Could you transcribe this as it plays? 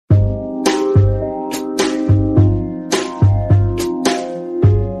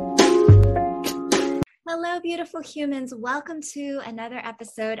Hello, beautiful humans. Welcome to another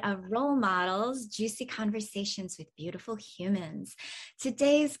episode of Role Models, Juicy Conversations with Beautiful Humans.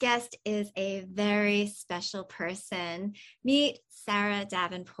 Today's guest is a very special person. Meet Sara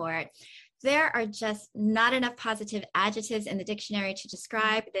Davenport. There are just not enough positive adjectives in the dictionary to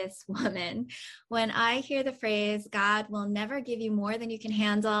describe this woman. When I hear the phrase, God will never give you more than you can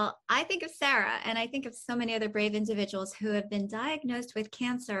handle, I think of Sara, and I think of so many other brave individuals who have been diagnosed with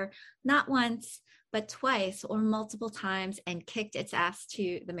cancer, not once, but twice or multiple times, and kicked its ass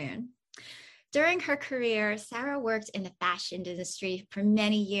to the moon. During her career, Sara worked in the fashion industry for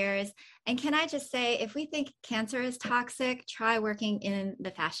many years. And can I just say, if we think cancer is toxic, try working in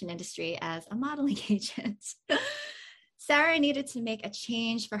the fashion industry as a modeling agent. Sara needed to make a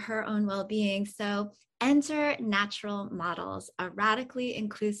change for her own well-being, so enter Natural Models, a radically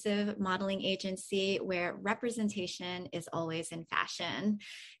inclusive modeling agency where representation is always in fashion.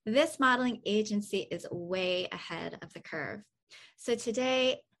 This modeling agency is way ahead of the curve. So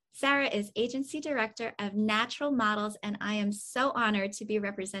today, Sara is agency director of Natural Models, and I am so honored to be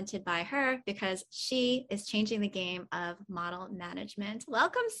represented by her because she is changing the game of model management.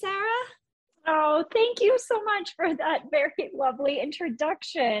 Welcome, Sara. Oh, thank you so much for that very lovely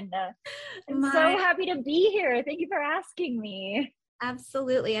introduction. I'm so happy to be here. Thank you for asking me.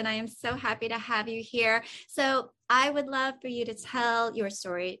 Absolutely. And I am so happy to have you here. So I would love for you to tell your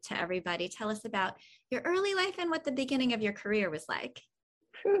story to everybody. Tell us about your early life and what the beginning of your career was like.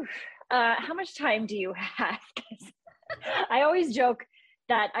 How much time do you have? I always joke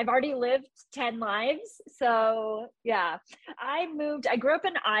that I've already lived 10 lives. So yeah, I grew up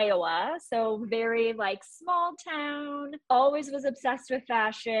in Iowa, so very like small town, always was obsessed with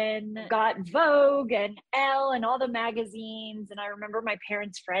fashion, got Vogue and Elle and all the magazines. And I remember my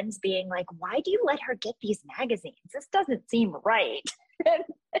parents' friends being like, why do you let her get these magazines? This doesn't seem right.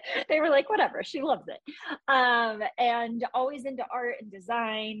 They were like, whatever, she loves it. And always into art and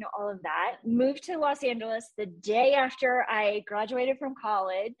design, all of that. Moved to Los Angeles the day after I graduated from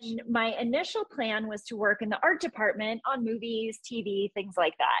college. My initial plan was to work in the art department on movies, TV, things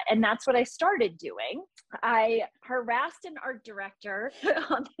like that. And that's what I started doing. I harassed an art director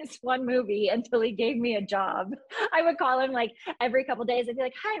on this one movie until he gave me a job. I would call him like every couple of days. I'd be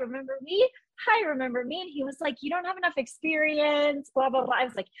like, hi, remember me? Hi, remember me? And he was like, you don't have enough experience, blah, blah, blah. I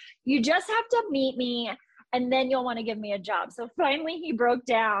was like, you just have to meet me and then you'll want to give me a job. So finally he broke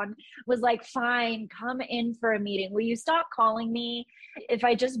down, was like, fine, come in for a meeting. Will you stop calling me if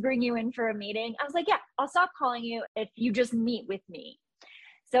I just bring you in for a meeting? I was like, yeah, I'll stop calling you if you just meet with me.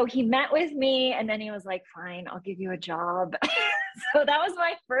 So he met with me and then he was like, fine, I'll give you a job. So that was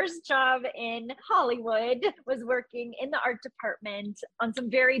my first job in Hollywood, was working in the art department on some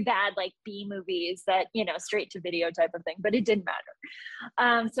very bad like B movies that, you know, straight to video type of thing, but it didn't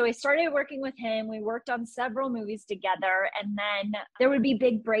matter. So I started working with him. We worked on several movies together, and then there would be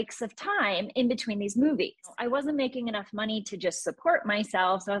big breaks of time in between these movies. I wasn't making enough money to just support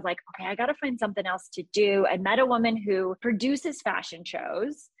myself. So I was like, okay, I got to find something else to do. I met a woman who produces fashion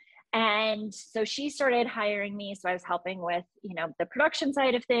shows. And so she started hiring me. So I was helping with, you know, the production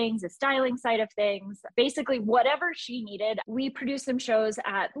side of things, the styling side of things, basically whatever she needed. We produced some shows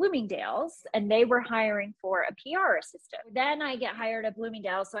at Bloomingdale's and they were hiring for a PR assistant. Then I get hired at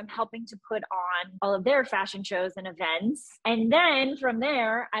Bloomingdale's. So I'm helping to put on all of their fashion shows and events. And then from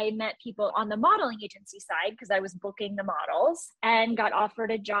there, I met people on the modeling agency side because I was booking the models and got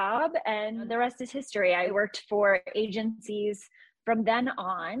offered a job. And the rest is history. I worked for agencies from then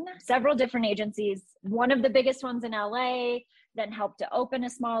on, several different agencies, one of the biggest ones in LA, then helped to open a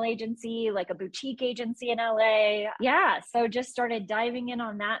small agency, like a boutique agency in LA. Yeah, so just started diving in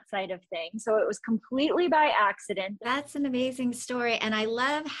on that side of things. So it was completely by accident. That's an amazing story. And I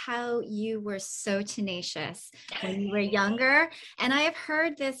love how you were so tenacious when you were younger. And I have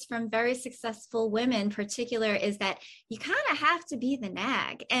heard this from very successful women in particular, is that you kind of have to be the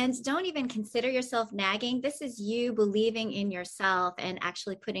nag, and don't even consider yourself nagging. This is you believing in yourself and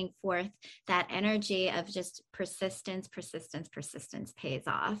actually putting forth that energy of just persistence pays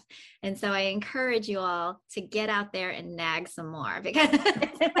off. And so I encourage you all to get out there and nag some more, because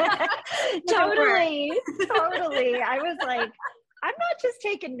totally. I was like, I'm not just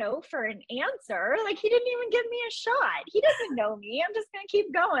taking no for an answer. Like, he didn't even give me a shot. He doesn't know me. I'm just going to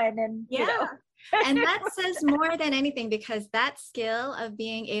keep going. And, yeah. You know. And that says more than anything, because that skill of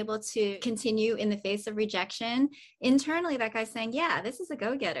being able to continue in the face of rejection internally, that guy's saying, yeah, this is a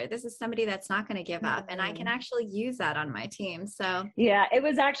go-getter. This is somebody that's not going to give up. And I can actually use that on my team. So yeah, it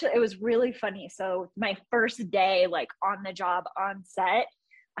was really funny. So my first day, like on the job on set,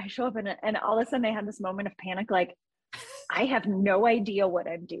 I show up and all of a sudden I had this moment of panic. Like, I have no idea what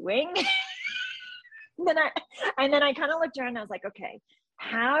I'm doing. And then I kind of looked around and I was like, okay,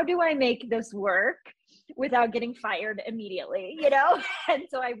 how do I make this work without getting fired immediately? And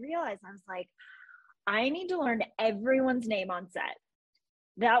so I realized, I was like, I need to learn everyone's name on set.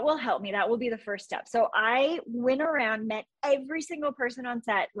 That will help me. That will be the first step. So I went around, met every single person on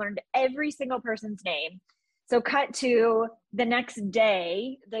set, learned every single person's name. So cut to the next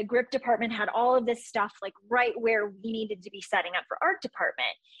day, the grip department had all of this stuff like right where we needed to be setting up for art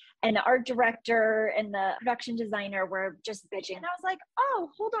department. And the art director and the production designer were just bitching. And I was like, oh,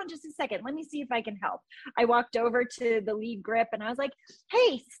 hold on just a second. Let me see if I can help. I walked over to the lead grip and I was like,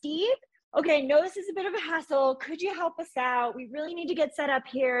 hey, Steve. Okay, I know this is a bit of a hassle. Could you help us out? We really need to get set up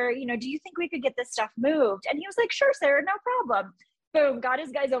here. Do you think we could get this stuff moved? And he was like, sure, Sarah, no problem. Boom, got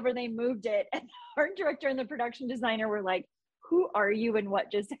his guys over, they moved it. And the art director and the production designer were like, who are you and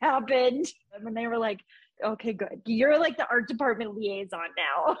what just happened? And they were like, okay, good. You're like the art department liaison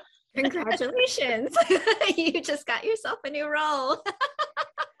now. Congratulations. You just got yourself a new role.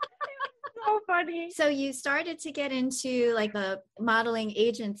 So funny. So you started to get into like the modeling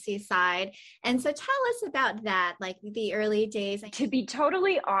agency side. And so tell us about that, like the early days. To be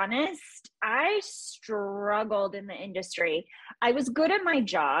totally honest, I struggled in the industry. I was good at my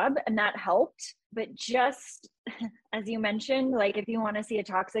job and that helped, but just as you mentioned, like if you want to see a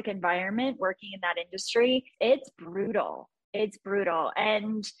toxic environment working in that industry, it's brutal. It's brutal.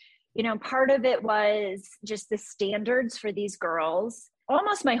 And, part of it was just the standards for these girls.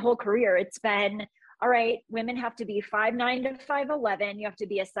 Almost my whole career, it's been, all right, women have to be 5'9" to 5'11". You have to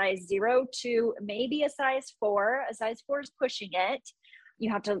be a size 0 to maybe a size 4. A size 4 is pushing it. You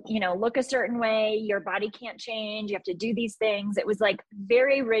have to, look a certain way. Your body can't change. You have to do these things. It was like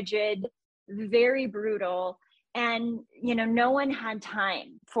very rigid, very brutal. And, no one had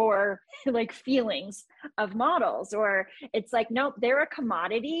time for like feelings of models, or it's like, nope, they're a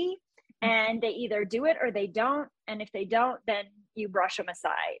commodity and they either do it or they don't. And if they don't, then you brush them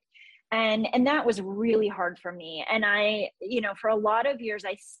aside. And that was really hard for me. And I, for a lot of years,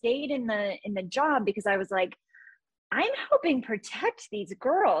 I stayed in the job because I was like, I'm helping protect these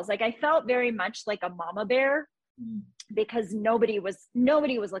girls. Like I felt very much like a mama bear because nobody was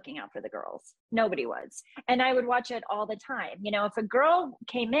looking out for the girls. Nobody was. And I would watch it all the time. If a girl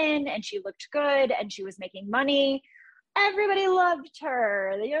came in and she looked good and she was making money, everybody loved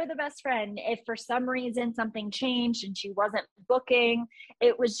her. You're the best friend. If for some reason something changed and she wasn't booking,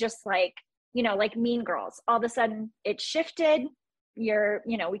 it was just like, like Mean Girls. All of a sudden it shifted.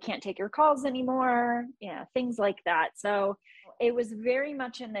 We can't take your calls anymore. Yeah, things like that. So it was very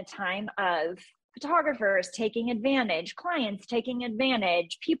much in the time of photographers taking advantage, clients taking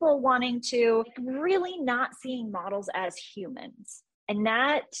advantage, people wanting to really not seeing models as humans. And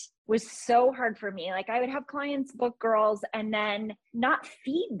that was so hard for me. Like I would have clients book girls and then not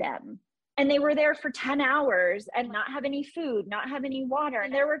feed them. And they were there for 10 hours and not have any food, not have any water.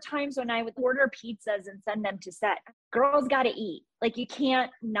 And there were times when I would order pizzas and send them to set. Girls got to eat. Like you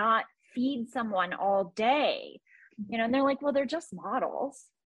can't not feed someone all day. And they're like, well, they're just models.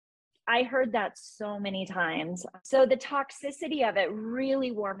 I heard that so many times. So the toxicity of it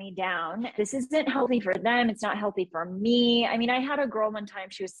really wore me down. This isn't healthy for them. It's not healthy for me. I mean, I had a girl one time,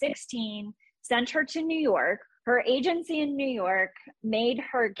 she was 16, sent her to New York. Her agency in New York made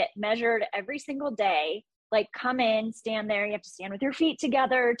her get measured every single day. Like come in, stand there. You have to stand with your feet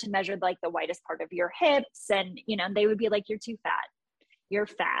together to measure like the widest part of your hips. And, they would be like, you're too fat. You're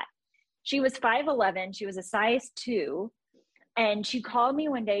fat. She was 5'11". She was a size 2. And she called me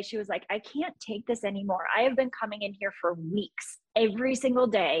one day. She was like, I can't take this anymore. I have been coming in here for weeks, every single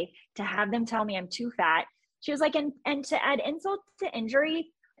day, to have them tell me I'm too fat. She was like, and to add insult to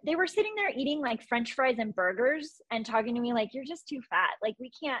injury, they were sitting there eating like French fries and burgers and talking to me like, you're just too fat. Like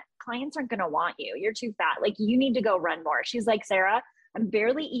clients aren't going to want you. You're too fat. Like you need to go run more. She's like, Sarah, I'm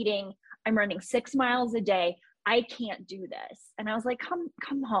barely eating. I'm running 6 miles a day. I can't do this. And I was like, come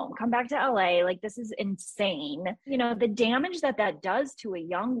home, come back to LA. Like, this is insane. The damage that does to a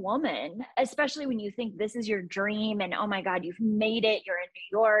young woman, especially when you think this is your dream and, oh my God, you've made it, you're in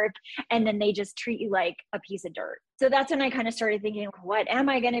New York. And then they just treat you like a piece of dirt. So that's when I kind of started thinking, what am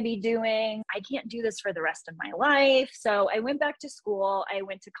I going to be doing? I can't do this for the rest of my life. So I went back to school. I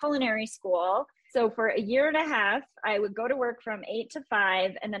went to culinary school. So for a year and a half, I would go to work from 8 to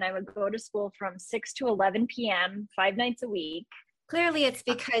 5, and then I would go to school from 6 to 11 p.m., 5 nights a week. Clearly, it's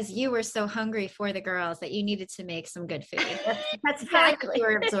because you were so hungry for the girls that you needed to make some good food. That's exactly what you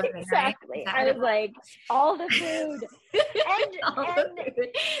were absorbing, exactly. Right? I was like, all the food. And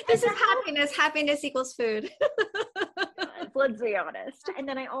this is happiness. Happiness equals food. Yes. let's be honest. And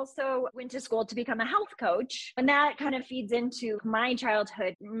then I also went to school to become a health coach. And that kind of feeds into my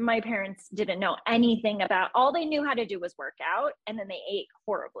childhood. My parents didn't know anything about, all they knew how to do was work out. And then they ate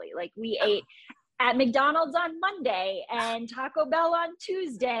horribly. Like we ate at McDonald's on Monday and Taco Bell on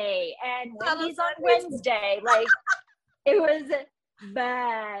Tuesday and Wendy's on Wednesday. Like it was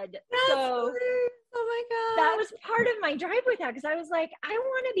bad. So oh my God. that was part of my drive with that, because I was like, I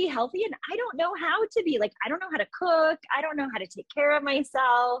want to be healthy and I don't know how to be. Like, I don't know how to cook. I don't know how to take care of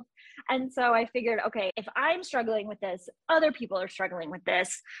myself. And so I figured, okay, if I'm struggling with this, other people are struggling with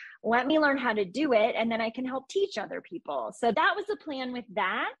this. Let me learn how to do it, and then I can help teach other people. So that was the plan with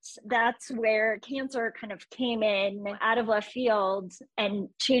that. That's where cancer kind of came in out of left field and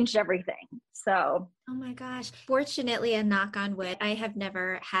changed everything. So, oh my gosh. Fortunately, and knock on wood, I have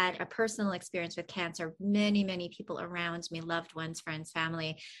never had a personal experience with cancer. Many, many people around me, loved ones, friends,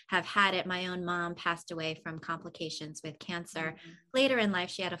 family, have had it. My own mom passed away from complications with cancer. Later in life,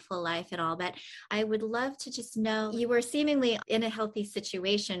 she had a full life and all, but I would love to just know, you were seemingly in a healthy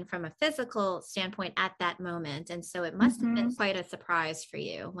situation from a physical standpoint at that moment. And so it must have been quite a surprise for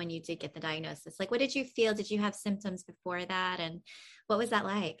you when you did get the diagnosis. Like, what did you feel? Did you have symptoms before that? And what was that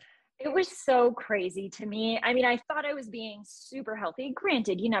like? it was so crazy to me. I mean, I thought I was being super healthy.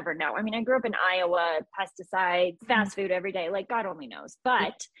 Granted, you never know. I mean, I grew up in Iowa, pesticides, fast food every day, like God only knows.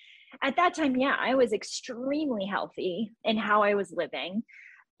 But at that time, yeah, I was extremely healthy in how I was living.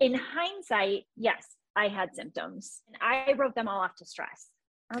 In hindsight, yes, I had symptoms, and I wrote them all off to stress.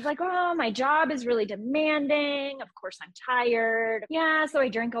 I was like, oh, my job is really demanding. Of course, I'm tired. Yeah, so I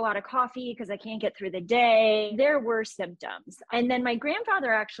drink a lot of coffee because I can't get through the day. There were symptoms. And then my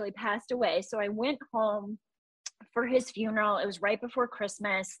grandfather actually passed away. So I went home for his funeral. It was right before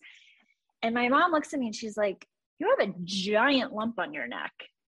Christmas. And my mom looks at me and she's like, you have a giant lump on your neck.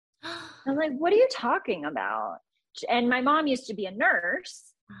 I'm like, what are you talking about? And my mom used to be a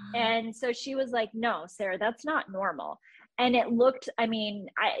nurse. And so she was like, no, Sarah, that's not normal. And it looked, I mean,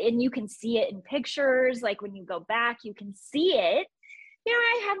 and you can see it in pictures. Like when you go back, you can see it. You know,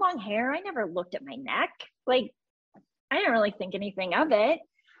 I had long hair. I never looked at my neck. Like, I didn't really think anything of it.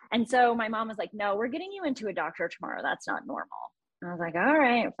 And so my mom was like, no, we're getting you into a doctor tomorrow. That's not normal. And I was like, all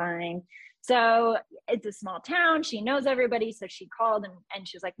right, fine. So it's a small town. She knows everybody. So she called and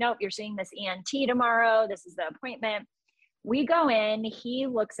she was like, nope, you're seeing this ENT tomorrow. This is the appointment. We go in, he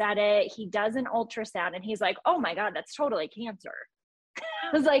looks at it, he does an ultrasound, and he's like, oh my God, that's totally cancer.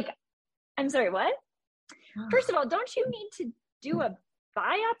 I was like, I'm sorry, what? First of all, don't you need to do a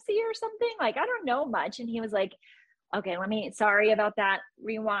biopsy or something? Like, I don't know much. And he was like, okay, sorry about that,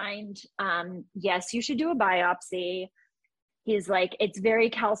 rewind. Yes, you should do a biopsy. He's like, it's very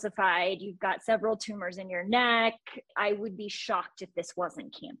calcified. You've got several tumors in your neck. I would be shocked if this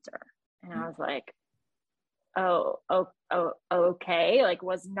wasn't cancer. And I was like, oh, okay. Like,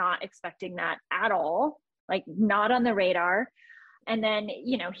 was not expecting that at all. Like, not on the radar. And then,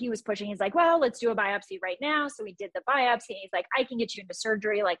 you know, he was pushing, he's like, well, let's do a biopsy right now. So we did the biopsy. He's like, I can get you into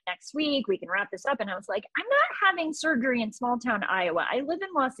surgery like next week. We can wrap this up. And I was like, I'm not having surgery in small town Iowa. I live in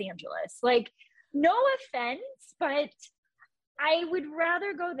Los Angeles. Like, no offense, but I would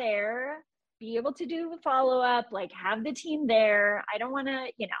rather go there, be able to do the follow-up, like have the team there. I don't want to,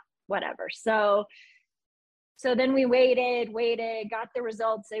 you know, whatever. So then we waited, got the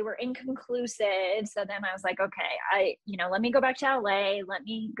results. They were inconclusive. So then I was like, okay, let me go back to LA. Let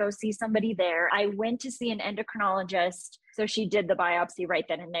me go see somebody there. I went to see an endocrinologist. So she did the biopsy right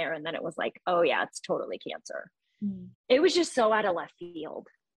then and there. And then it was like, oh yeah, it's totally cancer. It was just so out of left field.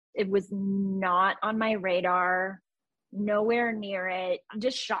 It was not on my radar, nowhere near it.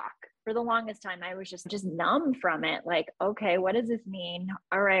 Just shock. For the longest time, I was just numb from it. Like, okay, what does this mean?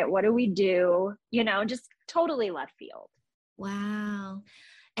 All right, what do we do? You know, just totally left field. Wow.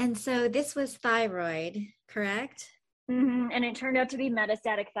 And so this was thyroid, correct? And it turned out to be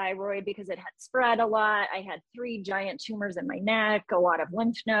metastatic thyroid because it had spread a lot. I had 3 giant tumors in my neck, a lot of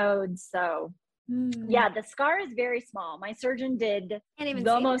lymph nodes. So yeah, the scar is very small. My surgeon did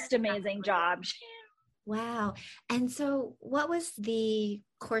the most amazing job. Wow. And so what was the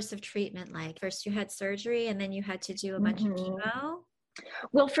course of treatment like? First you had surgery and then you had to do a bunch of chemo?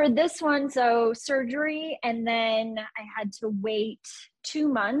 Well, for this one, so surgery, and then I had to wait 2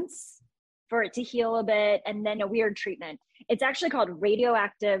 months for it to heal a bit, and then a weird treatment. It's actually called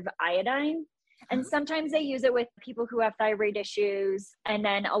radioactive iodine. And sometimes they use it with people who have thyroid issues. And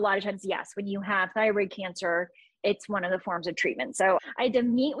then a lot of times, yes, when you have thyroid cancer, it's one of the forms of treatment. So I had to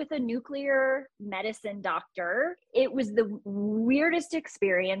meet with a nuclear medicine doctor. It was the weirdest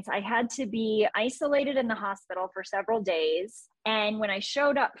experience. I had to be isolated in the hospital for several days. And when I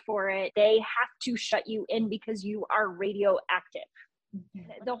showed up for it, they have to shut you in because you are radioactive.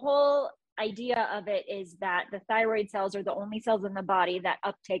 Mm-hmm. The whole idea of it is that the thyroid cells are the only cells in the body that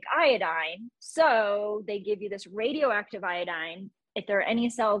uptake iodine. So they give you this radioactive iodine. If there are any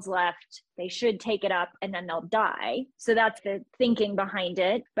cells left, they should take it up and then they'll die. So that's the thinking behind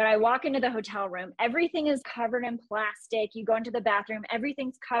it. But I walk into the hotel room, everything is covered in plastic. You go into the bathroom,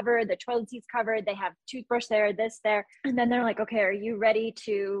 everything's covered, the toilet seat's covered, they have toothbrush there, this there. And then they're like, okay, are you ready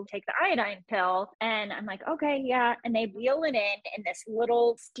to take the iodine pill? And I'm like, okay, yeah. And they wheel it in this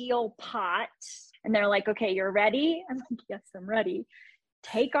little steel pot. And they're like, okay, you're ready? I'm like, yes, I'm ready.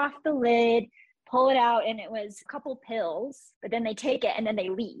 Take off the lid, pull it out, and it was a couple pills, but then they take it and then they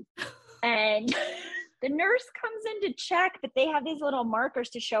leave. And the nurse comes in to check, but they have these little markers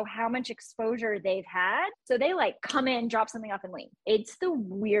to show how much exposure they've had. So they like come in, drop something off and leave. It's the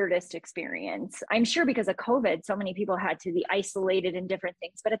weirdest experience. I'm sure because of COVID, so many people had to be isolated in different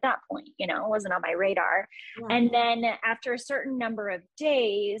things. But at that point, you know, it wasn't on my radar. Yeah. And then after a certain number of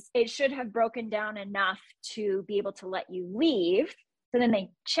days, it should have broken down enough to be able to let you leave. So then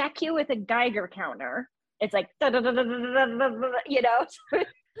they check you with a Geiger counter. It's like, you know,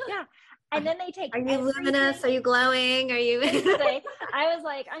 yeah. And then they take. Are you luminous? Are you glowing? Are you? I was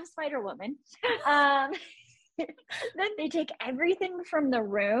like, I'm Spider Woman. Then they take everything from the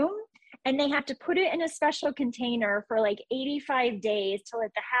room and they have to put it in a special container for like 85 days to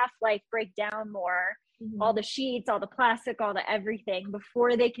let the half-life break down more. Mm-hmm. All the sheets, all the plastic, all the everything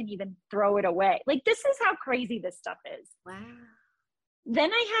before they can even throw it away. Like, this is how crazy this stuff is. Wow.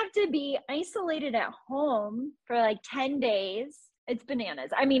 Then I have to be isolated at home for like 10 days. It's bananas.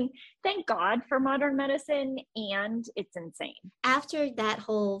 I mean, thank God for modern medicine, and it's insane. After that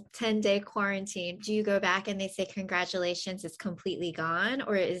whole 10-day quarantine, do you go back and they say, congratulations, it's completely gone?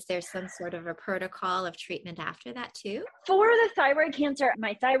 Or is there some sort of a protocol of treatment after that too? For the thyroid cancer,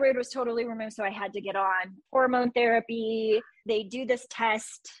 my thyroid was totally removed. So I had to get on hormone therapy. They do this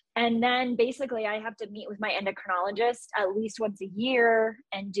test. And then basically I have to meet with my endocrinologist at least once a year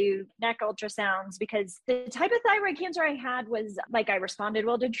and do neck ultrasounds, because the type of thyroid cancer I had was like, I responded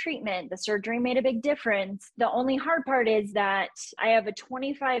well to treatment. The surgery made a big difference. The only hard part is that I have a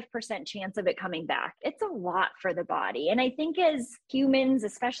 25% chance of it coming back. It's a lot for the body. And I think as humans,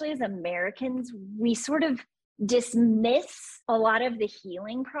 especially as Americans, we sort of dismiss a lot of the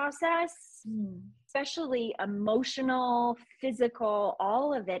healing process. Especially emotional, physical,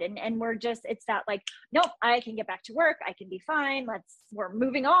 all of it. And we're just, it's that like, nope, I can get back to work. I can be fine. We're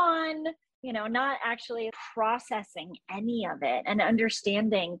moving on, you know, not actually processing any of it and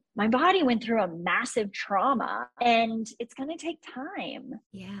understanding my body went through a massive trauma and it's going to take time.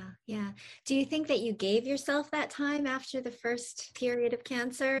 Yeah. Yeah. Do you think that you gave yourself that time after the first period of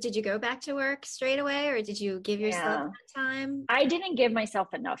cancer? Did you go back to work straight away, or did you give yourself that time? I didn't give myself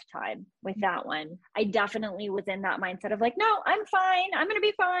enough time with that one. I definitely was in that mindset of like, no, I'm fine. I'm going to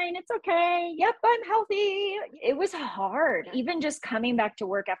be fine. It's okay. Yep, I'm healthy. It was hard. Even just coming back to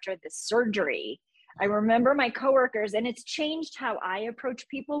work after the surgery, I remember my coworkers, and it's changed how I approach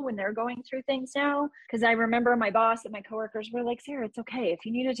people when they're going through things now. Because I remember my boss and my coworkers were like, Sarah, it's okay. If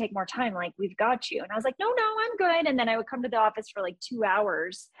you need to take more time, like, we've got you. And I was like, no, I'm good. And then I would come to the office for like 2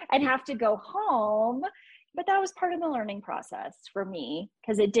 hours and have to go home. But that was part of the learning process for me,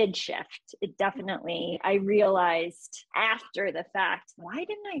 because it did shift. It definitely, I realized after the fact, why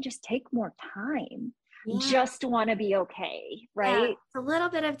didn't I just take more time? Just want to be okay, right? Yeah, it's a little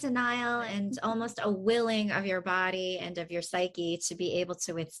bit of denial and almost a willing of your body and of your psyche to be able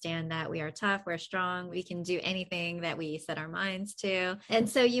to withstand that. We are tough, we're strong, we can do anything that we set our minds to. And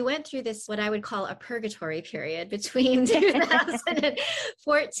so you went through this, what I would call a purgatory period between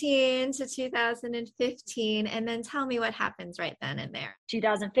 2014 to 2015. And then tell me what happens right then and there.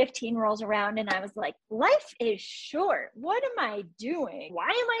 2015 rolls around and I was like, life is short. What am I doing? Why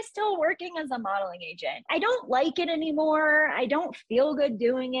am I still working as a modeling agent? I don't like it anymore. I don't feel good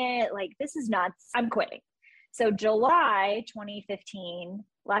doing it. Like, this is nuts. I'm quitting. So July 2015,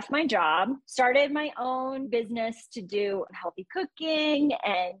 left my job, started my own business to do healthy cooking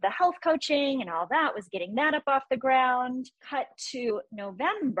and the health coaching and all that, was getting that up off the ground. Cut to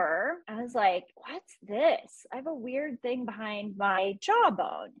November, I was like, what's this? I have a weird thing behind my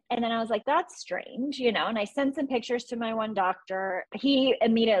jawbone. And then I was like, that's strange, you know, and I sent some pictures to my one doctor. He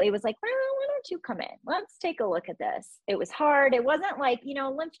immediately was like, well, why don't you come in? Let's take a look at this. It was hard. It wasn't like, you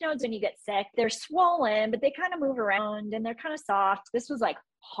know, lymph nodes when you get sick, they're swollen, but they kind of move around and they're kind of soft. This was like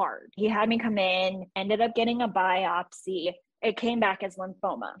hard. He had me come in, ended up getting a biopsy. It came back as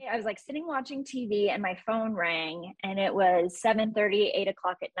lymphoma. I was like sitting watching TV and my phone rang and it was 7:30, 8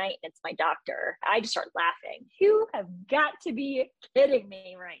 o'clock at night. And it's my doctor. I just started laughing. You have got to be kidding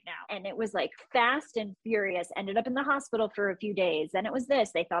me right now. And it was like fast and furious. Ended up in the hospital for a few days. Then it was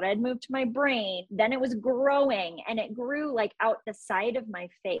this. They thought I had moved to my brain. Then it was growing and it grew like out the side of my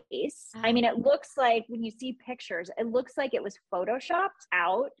face. I mean, it looks like when you see pictures, it looks like it was photoshopped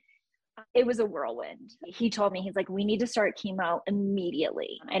out. It was a whirlwind. He told me, he's like, we need to start chemo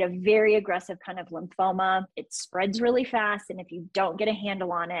immediately. I had a very aggressive kind of lymphoma. It spreads really fast. And if you don't get a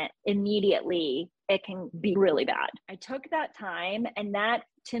handle on it immediately, it can be really bad. I took that time, and that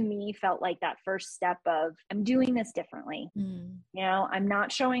to me felt like that first step of, I'm doing this differently. You know, I'm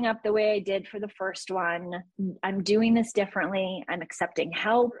not showing up the way I did for the first one. I'm doing this differently. I'm accepting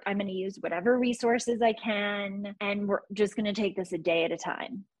help. I'm going to use whatever resources I can. And we're just going to take this a day at a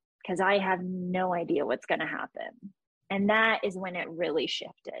time, because I have no idea what's going to happen. And that is when it really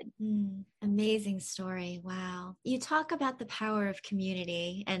shifted. Amazing story. Wow. You talk about the power of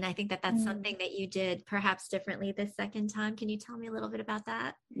community. And I think that that's something that you did perhaps differently this second time. Can you tell me a little bit about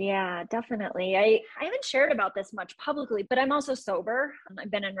that? Yeah, definitely. I haven't shared about this much publicly, but I'm also sober.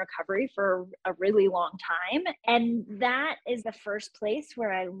 I've been in recovery for a really long time. And that is the first place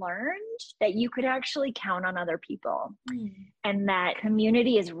where I learned that you could actually count on other people. And that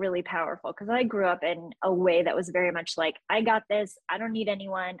community is really powerful, because I grew up in a way that was very much like, I got this. I don't need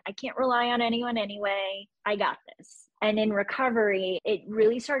anyone. I can't rely on anyone anyway. I got this. And in recovery, it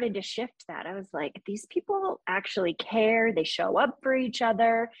really started to shift that. I was like, these people actually care. They show up for each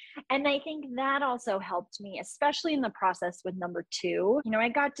other. And I think that also helped me, especially in the process with number 2. You know, I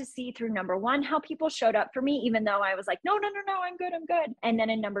got to see through number 1 how people showed up for me, even though I was like, no, I'm good. And then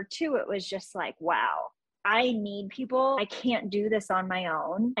in number 2, it was just like, wow, I need people. I can't do this on my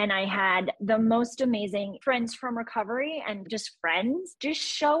own. And I had the most amazing friends from recovery, and just friends just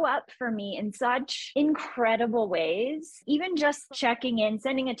show up for me in such incredible ways. Even just checking in,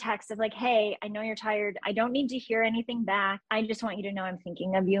 sending a text of like, hey, I know you're tired. I don't need to hear anything back. I just want you to know I'm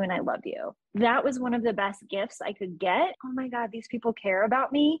thinking of you and I love you. That was one of the best gifts I could get. Oh my God, these people care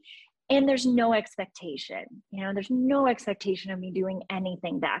about me. And there's no expectation, you know, there's no expectation of me doing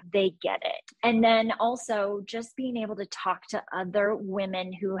anything back. They get it. And then also just being able to talk to other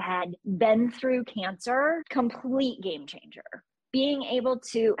women who had been through cancer, complete game changer. Being able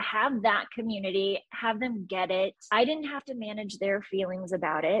to have that community, have them get it. I didn't have to manage their feelings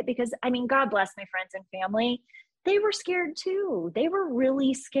about it, because I mean, God bless my friends and family. They were scared too. They were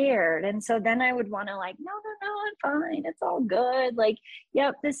really scared. And so then I would want to like, no, I'm fine. It's all good. Like,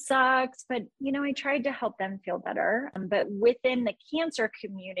 yep, this sucks. But, you know, I tried to help them feel better. But within the cancer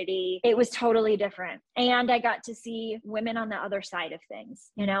community, it was totally different. And I got to see women on the other side of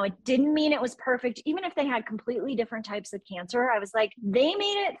things. You know, it didn't mean it was perfect. Even if they had completely different types of cancer, I was like, they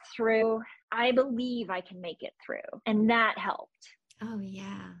made it through. I believe I can make it through. And that helped. Oh,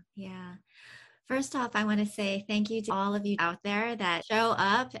 yeah. Yeah. First off, I want to say thank you to all of you out there that show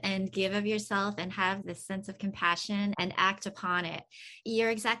up and give of yourself and have this sense of compassion and act upon it. You're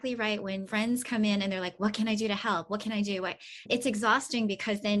exactly right. When friends come in and they're like, what can I do to help? What can I do? It's exhausting,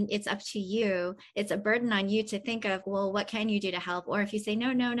 because then it's up to you. It's a burden on you to think of, well, what can you do to help? Or if you say,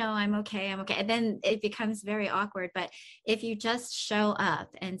 no, I'm okay. And then it becomes very awkward. But if you just show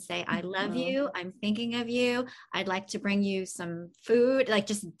up and say, I love you, I'm thinking of you, I'd like to bring you some food, like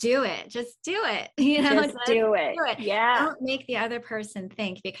just do it. You know, just do it. Yeah. Don't make the other person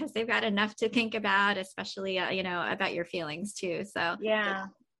think, because they've got enough to think about, especially, you know, about your feelings too. So yeah.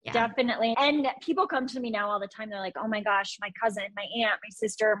 Definitely. And people come to me now all the time. They're like, oh my gosh, my cousin, my aunt, my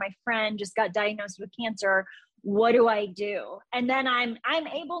sister, my friend just got diagnosed with cancer. What do I do? And then I'm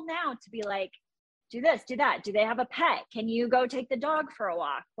able now to be like, do this, do that. Do they have a pet? Can you go take the dog for a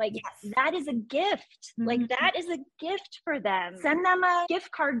walk? Like, yes. That is a gift. Like, that is a gift for them. Send them a gift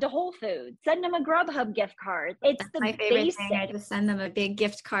card to Whole Foods. Send them a Grubhub gift card. It's my favorite thing. I just send them a big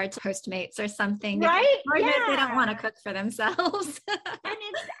gift card to Postmates or something. Right? Yeah. They don't want to cook for themselves.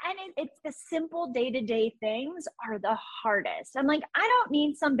 and it's the simple day-to-day things are the hardest. I'm like, I don't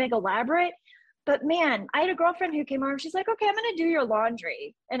need some big elaborate. But man, I had a girlfriend who came over. She's like, okay, I'm going to do your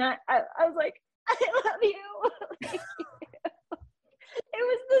laundry. And I was like, I love you. Thank you. It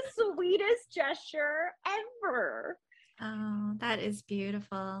was the sweetest gesture ever. Oh, that is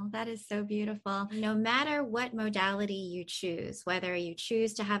beautiful. That is so beautiful. No matter what modality you choose, whether you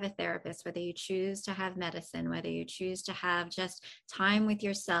choose to have a therapist, whether you choose to have medicine, whether you choose to have just time with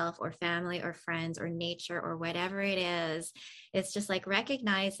yourself or family or friends or nature or whatever it is, it's just like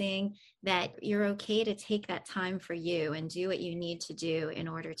recognizing that you're okay to take that time for you and do what you need to do in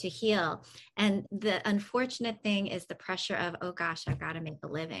order to heal. And the unfortunate thing is the pressure of, oh gosh, I've got to make a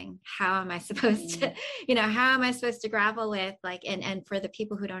living. How am I supposed to, how am I supposed to grapple with like, and for the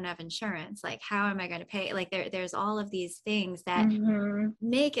people who don't have insurance, like, how am I going to pay? Like there's all of these things that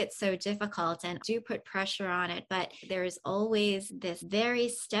make it so difficult and do put pressure on it. But there's always this very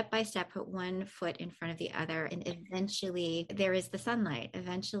step-by-step, put one foot in front of the other. And eventually there is the sunlight.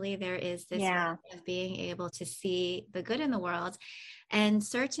 Eventually there is this way of being able to see the good in the world. And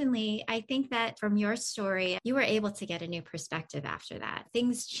certainly, I think that from your story, you were able to get a new perspective after that.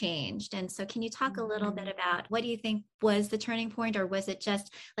 Things changed. And so can you talk a little bit about what do you think was the turning point? Or was it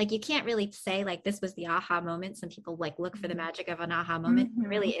just like, you can't really say like this was the aha moment. Some people like look for the magic of an aha moment. It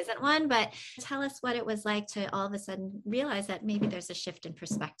really isn't one, but tell us what it was like to all of a sudden realize that maybe there's a shift in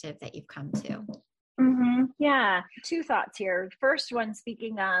perspective that you've come to. Yeah. Two thoughts here. First one,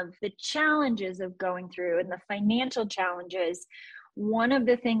 speaking of the challenges of going through and the financial challenges, one of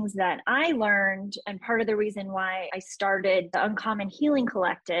the things that I learned, and part of the reason why I started the Uncommon Healing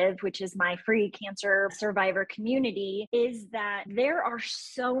Collective, which is my free cancer survivor community, is that there are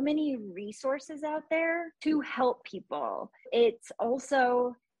so many resources out there to help people. It's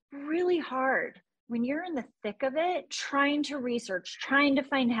also really hard when you're in the thick of it, trying to research, trying to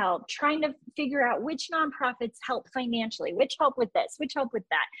find help, trying to figure out which nonprofits help financially, which help with this, which help with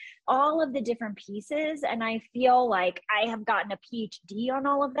that, all of the different pieces. And I feel like I have gotten a PhD on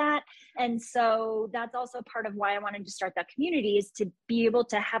all of that. And so that's also part of why I wanted to start that community, is to be able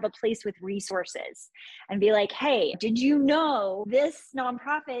to have a place with resources and be like, hey, did you know this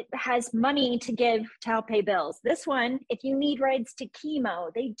nonprofit has money to give to help pay bills? This one, if you need rides to chemo,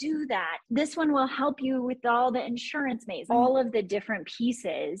 they do that. This one will help you with all the insurance maze, all of the different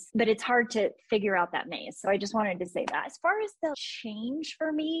pieces, but it's hard to figure out that maze. So I just wanted to say that. As far as the change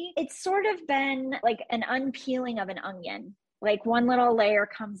for me, it's sort of been like an unpeeling of an onion. Like one little layer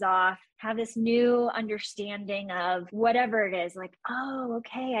comes off, have this new understanding of whatever it is, like, oh,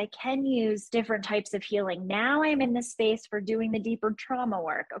 okay, I can use different types of healing. Now I'm in the space for doing the deeper trauma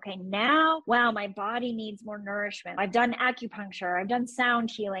work. Okay, now, wow, my body needs more nourishment. I've done acupuncture, I've done sound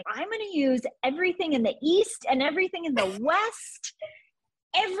healing. I'm going to use everything in the East and everything in the West.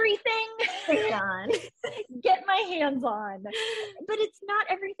 Everything get my hands on, but it's not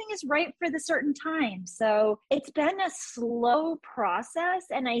everything is right for the certain time. So it's been a slow process.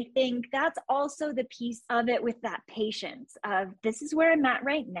 And I think that's also the piece of it with that patience of, this is where I'm at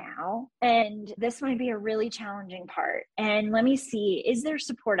right now. And this might be a really challenging part. And let me see, is there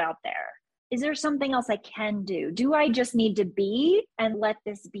support out there? Is there something else I can do? Do I just need to be and let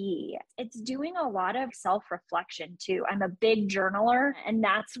this be? It's doing a lot of self-reflection too. I'm a big journaler, and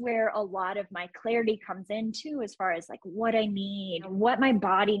that's where a lot of my clarity comes in too, as far as like what I need, what my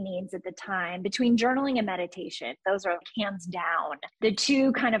body needs at the time. Between journaling and meditation, those are hands down the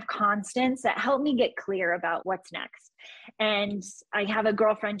two kind of constants that help me get clear about what's next. And I have a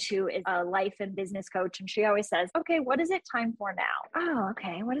girlfriend who is a life and business coach, and she always says, okay, what is it time for now? Oh,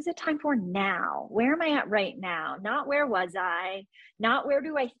 okay. What is it time for now? Where am I at right now? Not where was I? Not where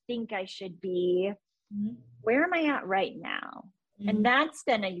do I think I should be? Where am I at right now? And that's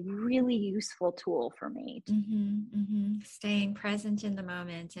been a really useful tool for me. Staying present in the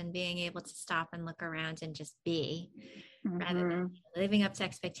moment and being able to stop and look around and just be, rather than living up to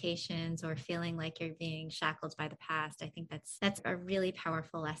expectations or feeling like you're being shackled by the past. I think that's a really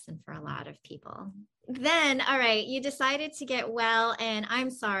powerful lesson for a lot of people. Then, all right, you decided to get well, and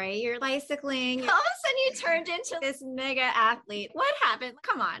I'm sorry, you're bicycling. All of a sudden you turned into this mega athlete. What happened?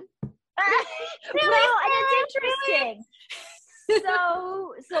 Come on. Really? Well, and it's interesting.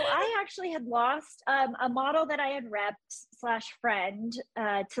 So I actually had lost a model that I had repped / friend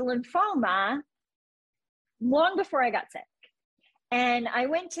to lymphoma long before I got sick. And I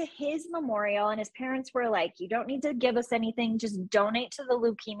went to his memorial, and his parents were like, you don't need to give us anything, just donate to the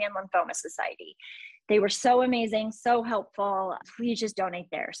Leukemia and Lymphoma Society. They were so amazing, so helpful. Please just donate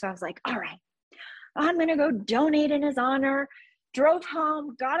there. So I was like, all right, I'm going to go donate in his honor. Drove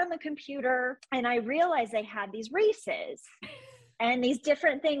home, got on the computer, and I realized they had these races and these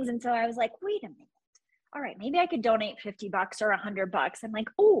different things. And so I was like, wait a minute. All right, maybe I could donate $50 or $100. I'm like,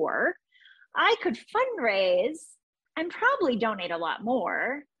 or I could fundraise and probably donate a lot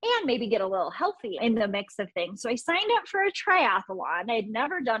more and maybe get a little healthy in the mix of things. So I signed up for a triathlon. I'd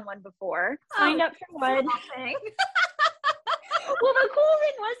never done one before. Signed up for one. Well, the cool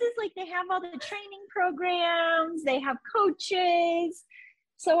thing was like they have all the training programs, they have coaches.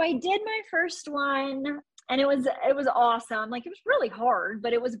 So I did my first one, and it was awesome. Like, it was really hard,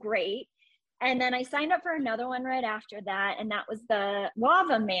 but it was great. And then I signed up for another one right after that. And that was the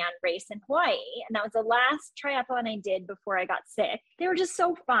Lava Man race in Hawaii. And that was the last triathlon I did before I got sick. They were just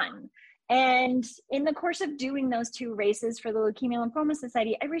so fun. And in the course of doing those 2 races for the Leukemia Lymphoma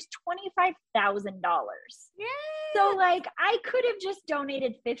Society, I raised $25,000. Yeah. So like I could have just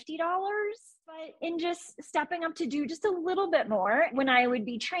donated $50, but in just stepping up to do just a little bit more, when I would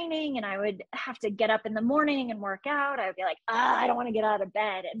be training and I would have to get up in the morning and work out, I would be like, I don't want to get out of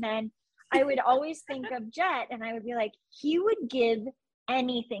bed. And then I would always think of Jet, and I would be like, he would give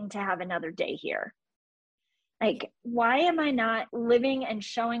anything to have another day here. Like, why am I not living and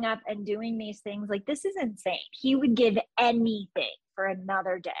showing up and doing these things? Like, this is insane. He would give anything for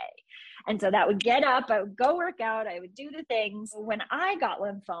another day. And so that would get up, I would go work out, I would do the things. When I got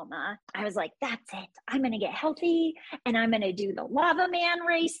lymphoma, I was like, that's it. I'm going to get healthy and I'm going to do the Lava Man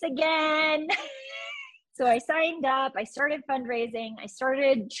race again. So I signed up, I started fundraising, I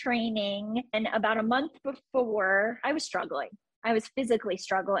started training, and about a month before, I was struggling. I was physically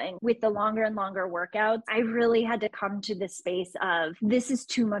struggling with the longer and longer workouts. I really had to come to this space of this is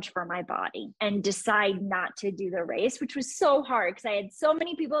too much for my body and decide not to do the race, which was so hard because I had so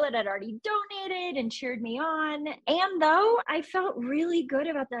many people that had already donated and cheered me on. And though I felt really good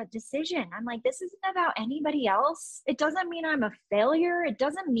about that decision, I'm like, this isn't about anybody else. It doesn't mean I'm a failure. It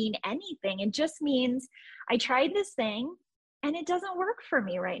doesn't mean anything. It just means I tried this thing and it doesn't work for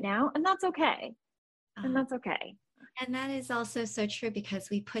me right now. And that's okay. And that's okay. And that is also so true because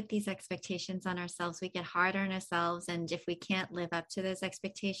we put these expectations on ourselves. We get hard on ourselves. And if we can't live up to those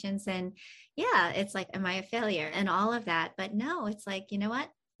expectations, then yeah, it's like, am I a failure and all of that? But no, it's like, you know what?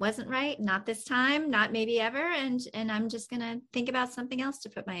 Wasn't right. Not this time, not maybe ever. And I'm just going to think about something else to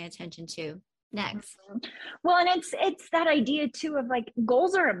put my attention to next. Well, and it's that idea too of like,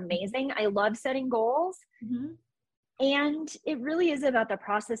 goals are amazing. I love setting goals. Mm-hmm. And it really is about the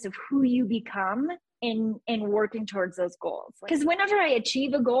process of who you become in working towards those goals. Because whenever I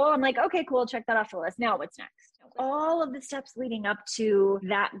achieve a goal, I'm like, okay, cool, check that off the list. Now what's next? All of the steps leading up to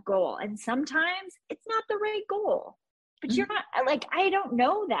that goal. And sometimes it's not the right goal, but you're not like, I don't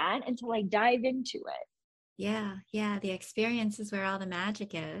know that until I dive into it. Yeah. The experience is where all the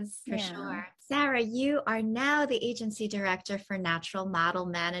magic is, for sure. Sara, you are now the agency director for natural model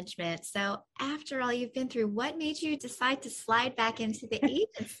management. So after all you've been through, what made you decide to slide back into the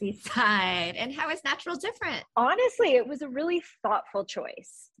agency side? And how is natural different? Honestly, it was a really thoughtful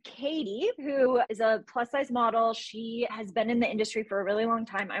choice. Katie, who is a plus size model, she has been in the industry for a really long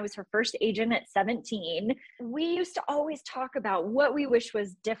time. I was her first agent at 17. We used to always talk about what we wish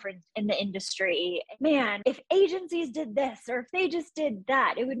was different in the industry. Man, if agencies did this or if they just did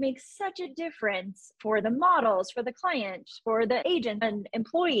that, it would make such a difference for the models, for the clients, for the agents and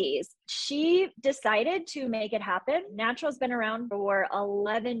employees. She decided to make it happen. Natural's been around for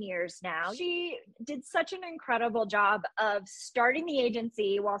 11 years now. She did such an incredible job of starting the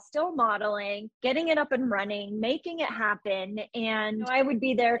agency while still modeling, getting it up and running, making it happen. And I would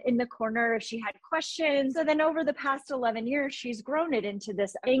be there in the corner if she had questions. So then over the past 11 years, she's grown it into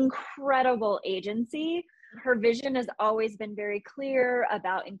this incredible agency. Her vision has always been very clear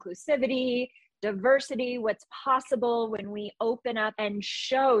about inclusivity, diversity, what's possible when we open up and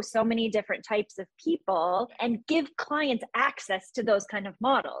show so many different types of people and give clients access to those kind of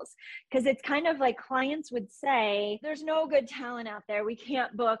models. Because it's kind of like clients would say, there's no good talent out there. We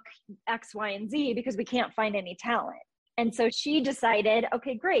can't book X, Y, and Z because we can't find any talent. And so she decided,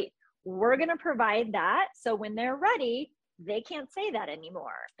 okay, great. We're going to provide that. So when they're ready, they can't say that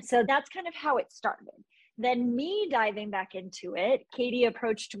anymore. So that's kind of how it started. Then me diving back into it, Katie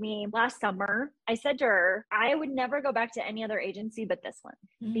approached me last summer. I said to her, I would never go back to any other agency but this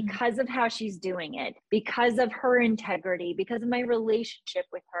one because of how she's doing it, because of her integrity, because of my relationship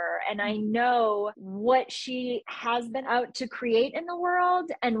with her. And I know what she has been out to create in the world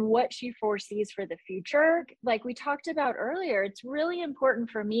and what she foresees for the future. Like we talked about earlier, it's really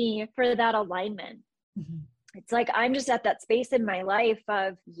important for me for that alignment. It's like, I'm just at that space in my life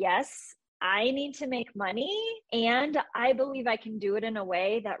of, yes, I need to make money and I believe I can do it in a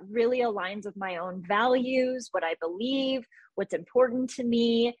way that really aligns with my own values, what I believe, what's important to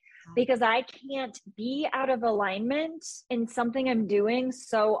me, because I can't be out of alignment in something I'm doing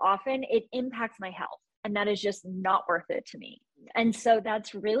so often, it impacts my health. And that is just not worth it to me. And so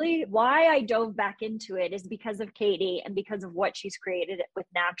that's really why I dove back into it, is because of Katie and because of what she's created with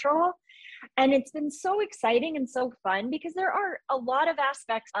Natural. And it's been so exciting and so fun because there are a lot of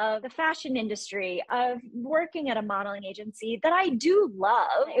aspects of the fashion industry, of working at a modeling agency that I do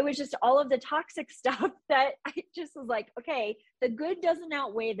love. It was just all of the toxic stuff that I just was like, okay, the good doesn't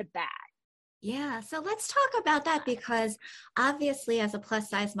outweigh the bad. Yeah, so let's talk about that because obviously, as a plus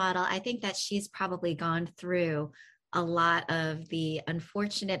size model, I think that she's probably gone through a lot of the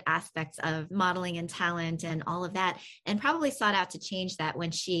unfortunate aspects of modeling and talent and all of that, and probably sought out to change that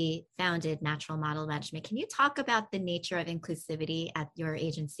when she founded Natural Model Management. Can you talk about the nature of inclusivity at your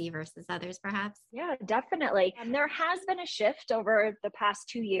agency versus others, perhaps? Yeah, definitely. And there has been a shift over the past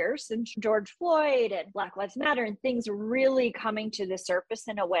 2 years since George Floyd and Black Lives Matter and things really coming to the surface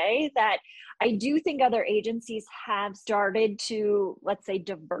in a way that I do think other agencies have started to, let's say,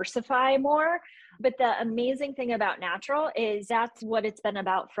 diversify more. But the amazing thing about Natural is that's what it's been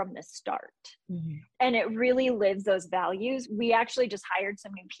about from the start. Mm-hmm. And it really lives those values. We actually just hired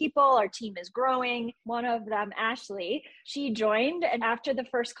some new people. Our team is growing. One of them, Ashley, she joined. And after the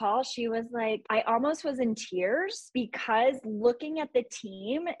first call, she was like, I almost was in tears because looking at the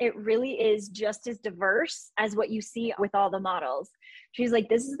team, it really is just as diverse as what you see with all the models. She's like,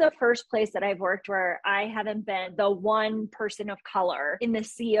 this is the first place that I've worked where I haven't been the one person of color in the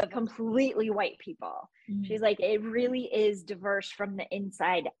sea of completely white people. Mm-hmm. She's like, it really is diverse from the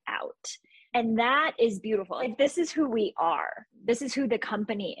inside out. And that is beautiful. Like, this is who we are. This is who the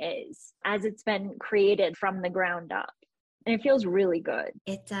company is as it's been created from the ground up. And it feels really good.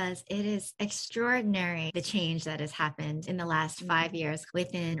 It does. It is extraordinary, the change that has happened in the last 5 years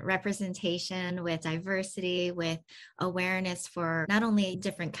within representation, with diversity, with awareness for not only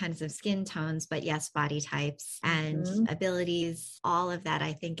different kinds of skin tones, but yes, body types and abilities. All of that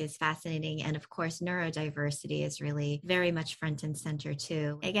I think is fascinating. And of course, neurodiversity is really very much front and center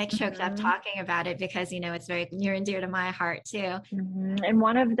too. I get choked up talking about it because, it's very near and dear to my heart too. And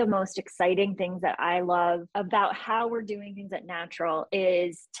one of the most exciting things that I love about how we're doing things at Natural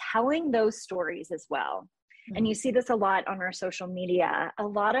is telling those stories as well. And you see this a lot on our social media. A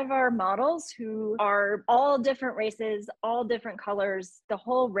lot of our models who are all different races, all different colors, the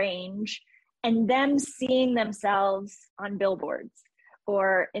whole range, and them seeing themselves on billboards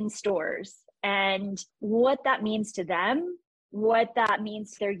or in stores and what that means to them, what that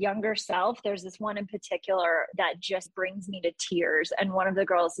means to their younger self. There's this one in particular that just brings me to tears. And one of the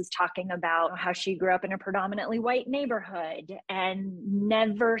girls is talking about how she grew up in a predominantly white neighborhood and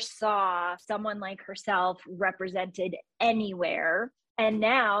never saw someone like herself represented anywhere. And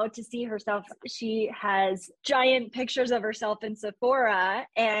now to see herself, she has giant pictures of herself in Sephora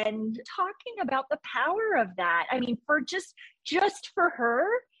and talking about the power of that. I mean, for just for her,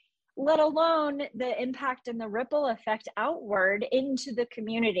 let alone the impact and the ripple effect outward into the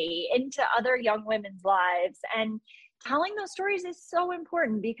community, into other young women's lives. And telling those stories is so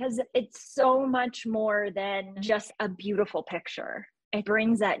important because it's so much more than just a beautiful picture. It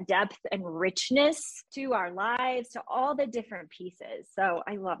brings that depth and richness to our lives, to all the different pieces. So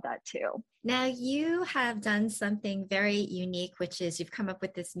I love that too. Now, you have done something very unique, which is you've come up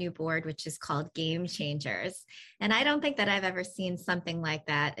with this new board, which is called Game Changers. And I don't think that I've ever seen something like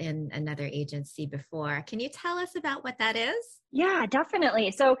that in another agency before. Can you tell us about what that is? Yeah,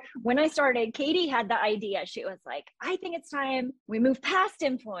 definitely. So when I started, Katie had the idea. She was like, I think it's time we move past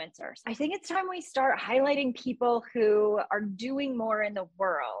influencers. I think it's time we start highlighting people who are doing more in the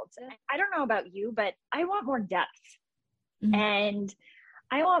world. I don't know about you, but I want more depth. And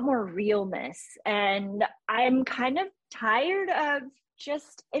I want more realness. And I'm kind of tired of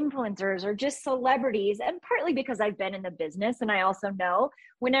just influencers or just celebrities. And partly because I've been in the business. And I also know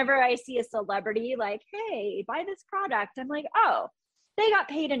whenever I see a celebrity like, hey, buy this product, I'm like, oh, they got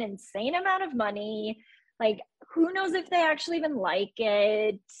paid an insane amount of money. Like, who knows if they actually even like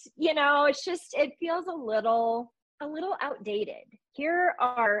it? It's just, it feels a little outdated. Here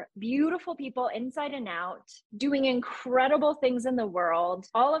are beautiful people inside and out doing incredible things in the world.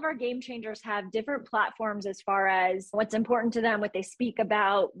 All of our game changers have different platforms as far as what's important to them, what they speak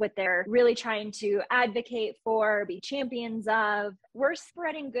about, what they're really trying to advocate for, be champions of. We're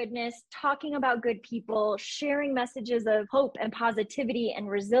spreading goodness, talking about good people, sharing messages of hope and positivity and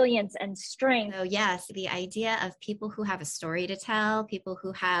resilience and strength. So yes, the idea of people who have a story to tell, people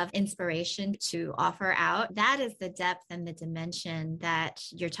who have inspiration to offer out, that is the depth and the dimension that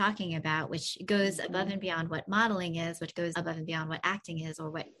you're talking about, which goes above and beyond what modeling is, which goes above and beyond what acting is, or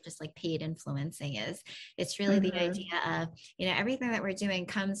what just like paid influencing is. It's really the idea of, everything that we're doing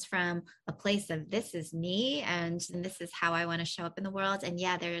comes from a place of this is me and this is how I want to show up in the world. And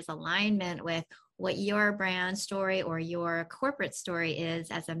yeah, there is alignment with what your brand story or your corporate story is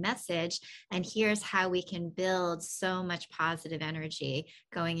as a message. And here's how we can build so much positive energy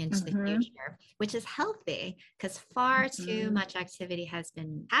going into the future, which is healthy because far too much activity has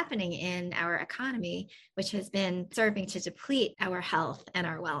been happening in our economy, which has been serving to deplete our health and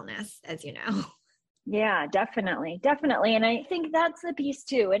our wellness, as you know. Yeah, definitely. Definitely. And I think that's the piece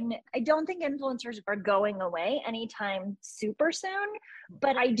too. And I don't think influencers are going away anytime super soon,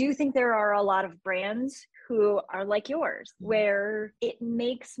 but I do think there are a lot of brands who are like yours, where it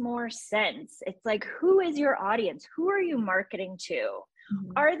makes more sense. It's like, who is your audience? Who are you marketing to?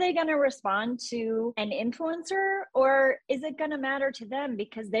 Are they going to respond to an influencer, or is it going to matter to them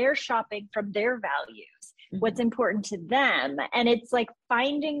because they're shopping from their values? What's important to them. And it's like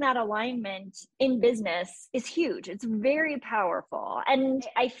finding that alignment in business is huge. It's very powerful. And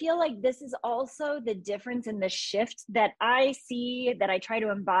I feel like this is also the difference in the shift that I see, that I try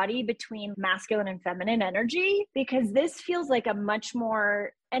to embody between masculine and feminine energy, because this feels like a much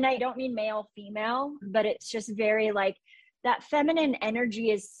more, and I don't mean male, female, but it's just very like, that feminine energy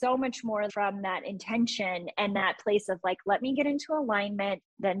is so much more from that intention and that place of like, let me get into alignment,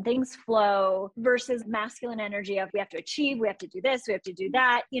 then things flow, versus masculine energy of we have to achieve, we have to do this, we have to do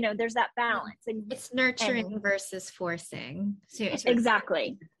that. You know, there's that balance. And it's nurturing versus forcing. So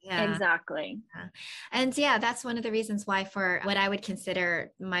exactly. Yeah. Exactly. Yeah. And yeah, that's one of the reasons why for what I would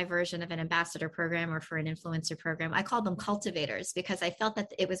consider my version of an ambassador program or for an influencer program, I call them cultivators, because I felt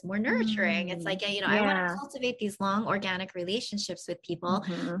that it was more nurturing. It's like, I want to cultivate these long organic relationships with people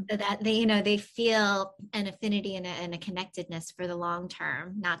so that they, they feel an affinity and a connectedness for the long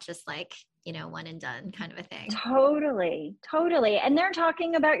term, not just like, one and done kind of a thing. Totally. And they're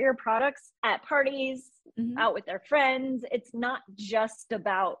talking about your products at parties, out with their friends. It's not just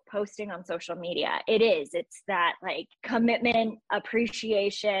about posting on social media. It's that like commitment,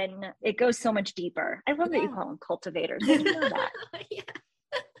 appreciation. It goes so much deeper. I love that you call them cultivators. I didn't know that. Yeah.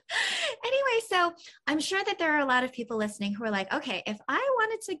 Anyway, so I'm sure that there are a lot of people listening who are like, okay, if I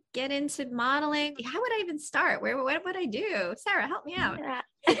wanted to get into modeling, how would I even start? What would I do? Sara, help me out. Yeah.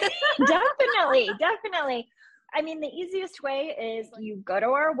 Definitely. I mean, the easiest way is you go to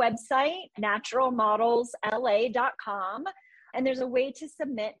our website, naturalmodelsla.com, and there's a way to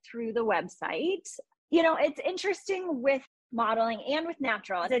submit through the website. It's interesting with modeling and with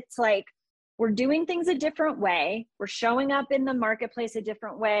natural. It's like, we're doing things a different way. We're showing up in the marketplace a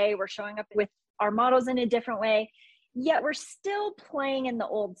different way. We're showing up with our models in a different way, yet we're still playing in the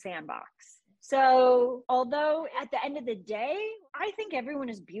old sandbox. So although at the end of the day, I think everyone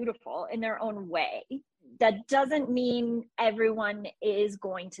is beautiful in their own way, that doesn't mean everyone is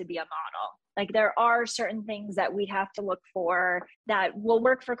going to be a model. Like, there are certain things that we have to look for that will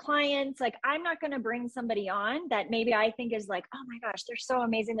work for clients. Like, I'm not going to bring somebody on that maybe I think is like, oh my gosh, they're so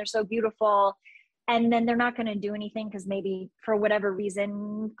amazing, they're so beautiful, and then they're not going to do anything because maybe for whatever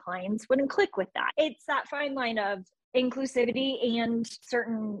reason clients wouldn't click with that. It's that fine line of inclusivity and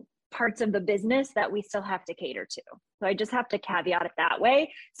certain parts of the business that we still have to cater to. So I just have to caveat it that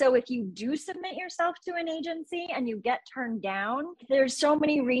way. So if you do submit yourself to an agency and you get turned down, there's so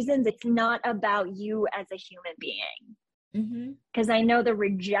many reasons. It's not about you as a human being. Because I know the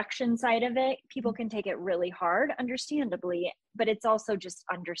rejection side of it, people can take it really hard, understandably, but it's also just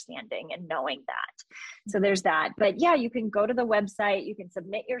understanding and knowing that. So there's that. But yeah, you can go to the website, you can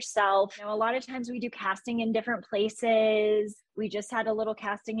submit yourself. A lot of times we do casting in different places. We just had a little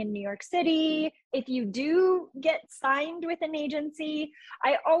casting in New York City. If you do get signed with an agency,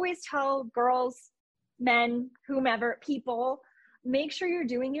 I always tell girls, men, whomever, people, make sure you're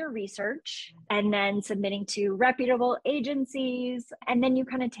doing your research and then submitting to reputable agencies, and then you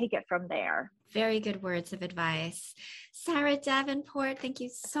kind of take it from there. Very good words of advice. Sara Davenport, thank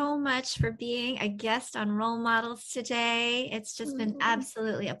you so much for being a guest on Role Models today. It's just been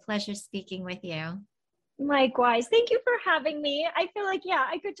absolutely a pleasure speaking with you. Likewise. Thank you for having me. I feel like,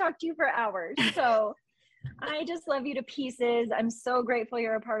 I could talk to you for hours. So I just love you to pieces. I'm so grateful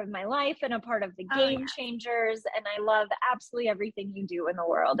you're a part of my life and a part of the Game Changers. And I love absolutely everything you do in the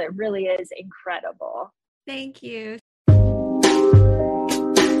world. It really is incredible. Thank you.